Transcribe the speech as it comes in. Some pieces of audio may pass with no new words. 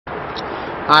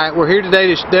Alright, we're here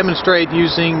today to demonstrate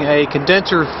using a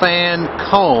condenser fan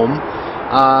comb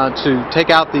to take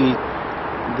out the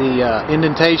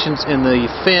indentations in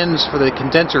the fins for the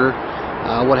condenser.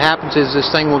 What happens is this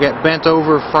thing will get bent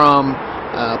over from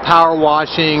power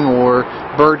washing or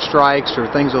bird strikes,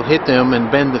 or things will hit them and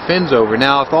bend the fins over.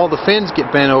 Now, if all the fins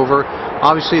get bent over,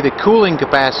 obviously the cooling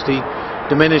capacity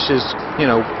diminishes,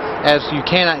 as you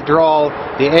cannot draw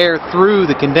the air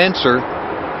through the condenser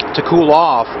to cool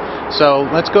off. So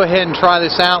let's go ahead and try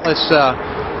this out. Let's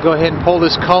go ahead and pull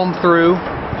this comb through.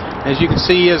 As you can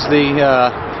see, as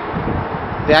the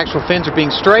actual fins are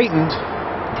being straightened,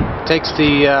 it takes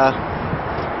the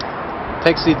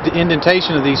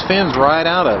indentation of these fins right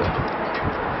out of it.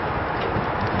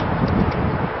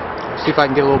 See if I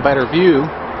can get a little better view.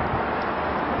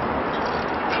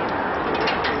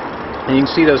 And you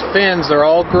can see those fins, they're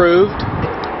all grooved.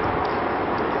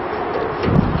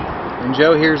 And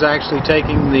Joe here is actually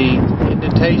taking the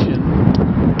indentation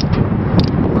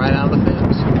right out of the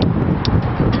fins.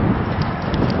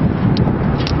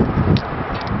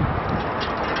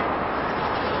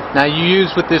 Now you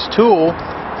use with this tool,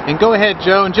 and go ahead,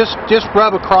 Joe, and just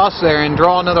rub across there and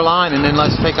draw another line, and then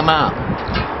let's take them out.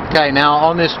 Okay, now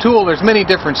on this tool there's many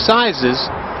different sizes,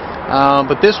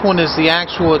 but this one is the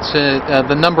actual, it's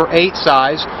the number 8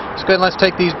 size. Let's go ahead and let's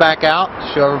take these back out,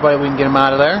 show everybody we can get them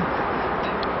out of there.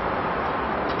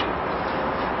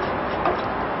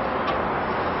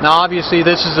 Now obviously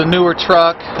this is a newer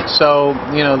truck, so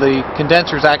the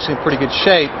condenser is actually in pretty good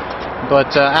shape,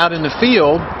 but out in the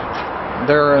field,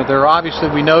 they're obviously,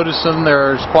 we notice them,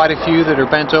 there's quite a few that are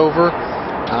bent over.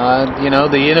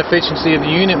 The inefficiency of the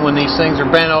unit when these things are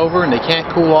bent over and they can't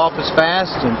cool off as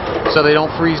fast, and so they don't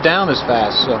freeze down as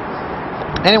fast. So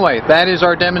anyway, that is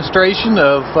our demonstration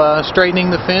of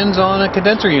straightening the fins on a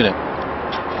condenser unit.